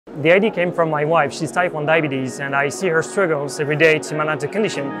The idea came from my wife. She's type 1 diabetes and I see her struggles every day to manage the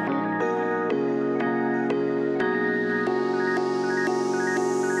condition.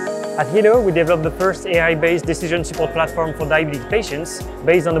 At Hillo, we developed the first AI-based decision support platform for diabetic patients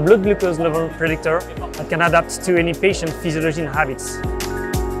based on a blood glucose level predictor that can adapt to any patient physiology and habits.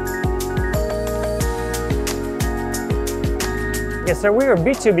 Yes, so we're a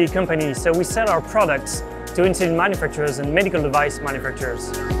B2B company, so we sell our products to insulin manufacturers and medical device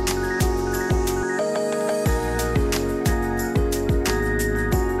manufacturers.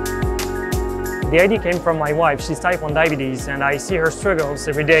 The idea came from my wife. She's type 1 diabetes and I see her struggles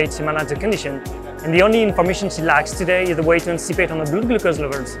every day to manage the condition. And the only information she lacks today is the way to anticipate on her blood glucose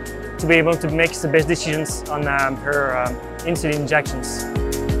levels to be able to make the best decisions on her insulin injections.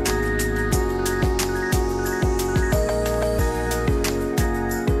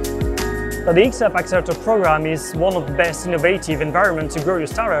 So the XUP Accelerator program is one of the best innovative environments to grow your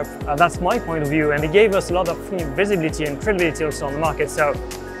startup. That's my point of view, and it gave us a lot of visibility and credibility also on the market. So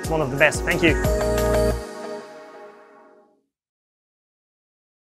it's one of the best. Thank you.